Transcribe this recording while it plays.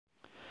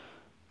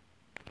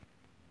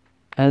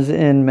As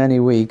in many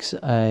weeks,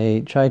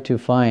 I try to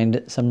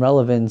find some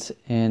relevance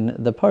in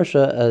the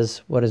Parsha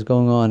as what is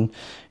going on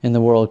in the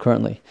world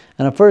currently.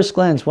 And at first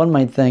glance, one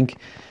might think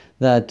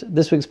that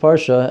this week's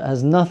Parsha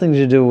has nothing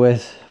to do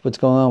with what's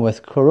going on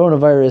with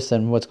coronavirus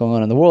and what's going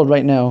on in the world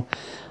right now.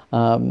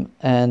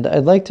 And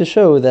I'd like to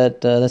show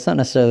that that's not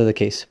necessarily the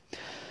case.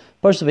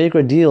 Parshas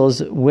Vayikra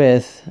deals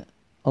with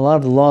a lot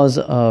of the laws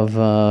of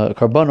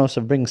korbanos,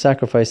 of bringing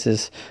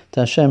sacrifices to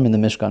Hashem in the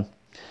Mishkan.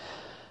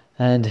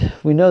 And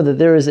we know that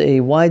there is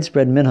a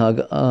widespread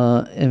minhag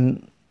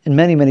in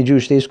many, many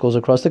Jewish day schools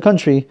across the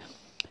country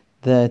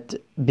that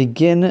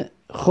begin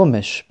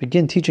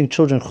teaching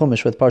children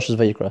Chumash with Parshas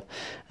Vayikra.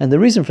 And the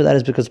reason for that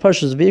is because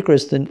Parshas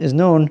Vayikra is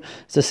known,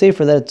 it's a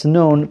sefer that it's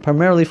known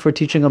primarily for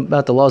teaching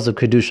about the laws of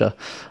Kedusha,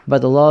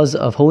 about the laws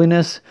of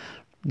holiness,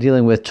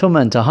 dealing with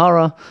Tumah and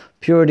Tahara,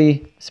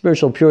 purity,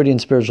 spiritual purity and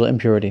spiritual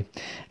impurity.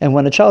 And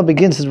when a child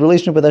begins his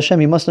relationship with Hashem,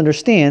 he must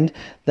understand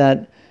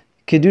that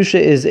Kedusha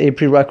is a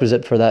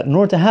prerequisite for that. In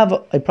order to have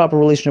a proper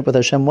relationship with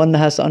Hashem, one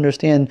has to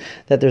understand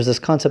that there's this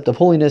concept of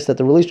holiness, that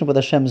the relationship with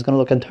Hashem is going to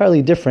look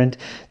entirely different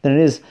than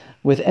it is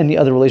with any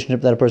other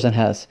relationship that a person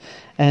has.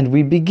 And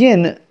we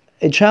begin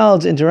a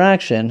child's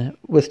interaction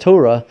with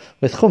Torah,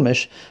 with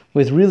Chumash,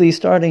 with really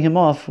starting him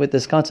off with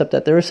this concept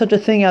that there is such a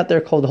thing out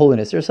there called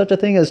holiness. There's such a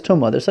thing as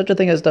Tumah. There's such a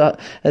thing as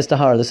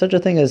Tahara. There's such a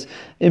thing as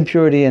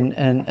impurity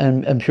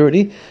and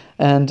purity.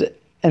 And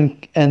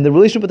the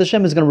relationship with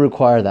Hashem is going to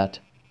require that.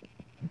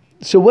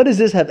 So what does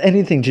this have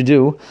anything to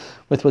do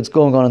with what's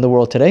going on in the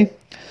world today?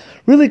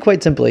 Really,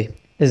 quite simply,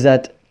 is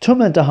that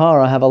Tumah and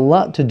Tahara have a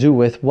lot to do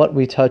with what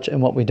we touch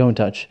and what we don't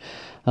touch.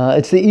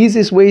 It's the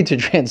easiest way to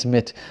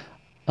transmit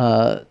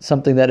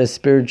something that is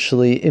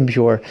spiritually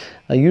impure.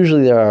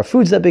 Usually there are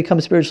foods that become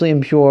spiritually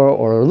impure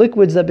or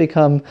liquids that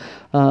become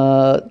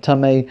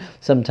tamei.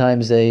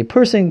 Sometimes a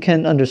person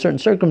can, under certain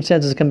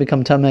circumstances, can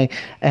become tamei,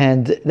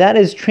 and that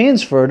is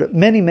transferred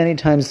many, many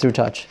times through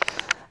touch.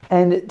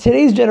 And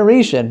today's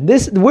generation,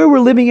 where we're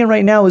living in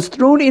right now, is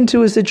thrown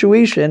into a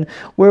situation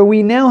where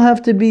we now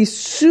have to be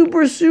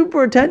super,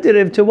 super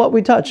attentive to what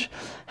we touch.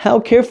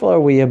 How careful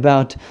are we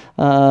about,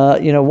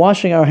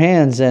 washing our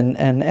hands,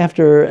 and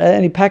after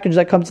any package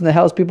that comes in the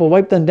house, people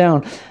wipe them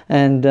down,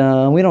 and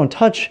we don't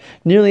touch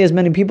nearly as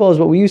many people as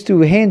what we used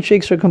to.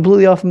 Handshakes are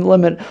completely off the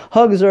limit.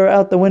 Hugs are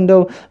out the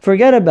window.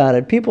 Forget about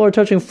it. People are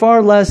touching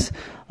far less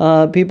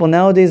people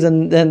nowadays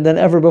than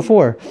ever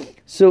before.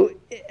 So,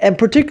 and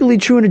particularly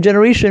true in a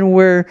generation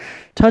where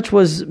touch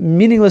was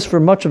meaningless for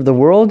much of the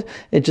world.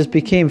 It just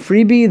became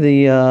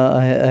freebie.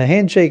 A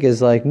handshake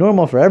is like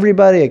normal for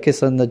everybody. A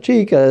kiss on the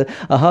cheek, a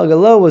hug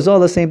hello was all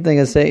the same thing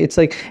as say. It's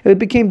like it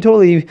became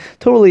totally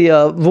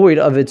void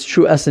of its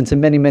true essence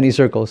in many, many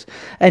circles.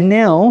 And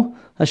now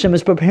Hashem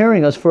is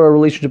preparing us for a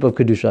relationship of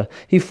Kedusha.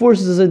 He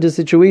forces us into a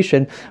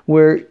situation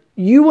where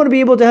you want to be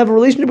able to have a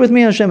relationship with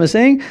me, Hashem is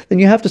saying, then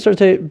you have to start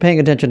paying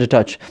attention to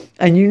touch.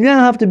 And you now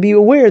have to be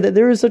aware that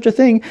there is such a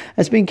thing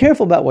as being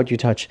careful about what you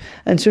touch.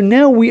 And so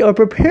now we are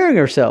preparing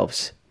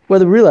ourselves,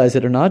 whether we realize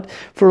it or not,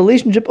 for a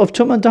relationship of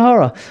Tumah and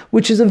Tahara,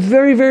 which is a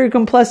very, very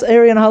complex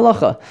area in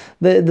halacha.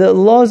 The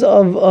laws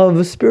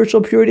of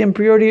spiritual purity and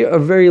purity are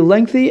very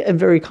lengthy and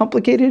very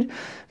complicated,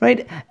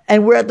 right?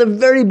 And we're at the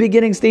very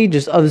beginning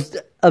stages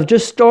of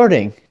just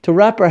starting to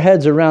wrap our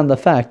heads around the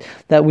fact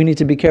that we need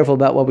to be careful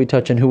about what we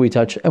touch and who we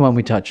touch and when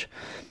we touch.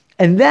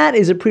 And that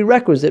is a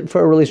prerequisite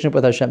for a relationship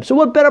with Hashem. So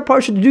what better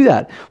parsha to do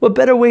that? What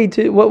better way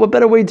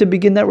to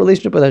begin that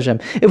relationship with Hashem?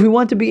 If we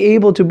want to be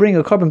able to bring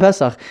a korban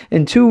Pesach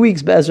in 2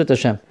 weeks, Be'ezrat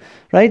Hashem,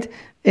 right?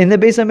 In the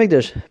Beis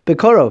HaMikdash,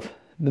 Bekorov,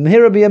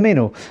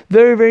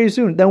 very, very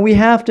soon, then we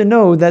have to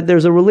know that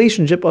there's a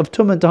relationship of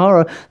Tumah and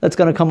Tahara that's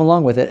going to come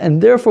along with it.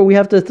 And therefore, we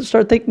have to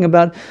start thinking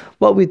about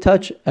what we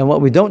touch and what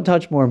we don't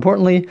touch, more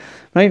importantly,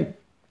 right?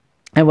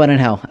 And when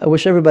and how. I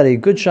wish everybody a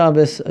good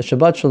Shabbos, a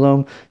Shabbat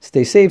Shalom,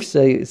 stay safe,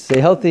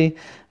 stay healthy,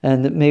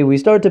 and may we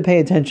start to pay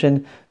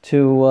attention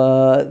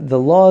to the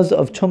laws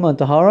of Tumah and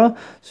Tahara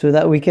so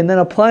that we can then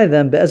apply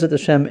them, Be'ezrat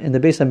Hashem, in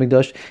the Beis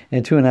HaMikdash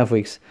in 2.5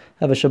 weeks.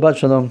 Have a Shabbat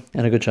Shalom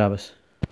and a good Shabbos.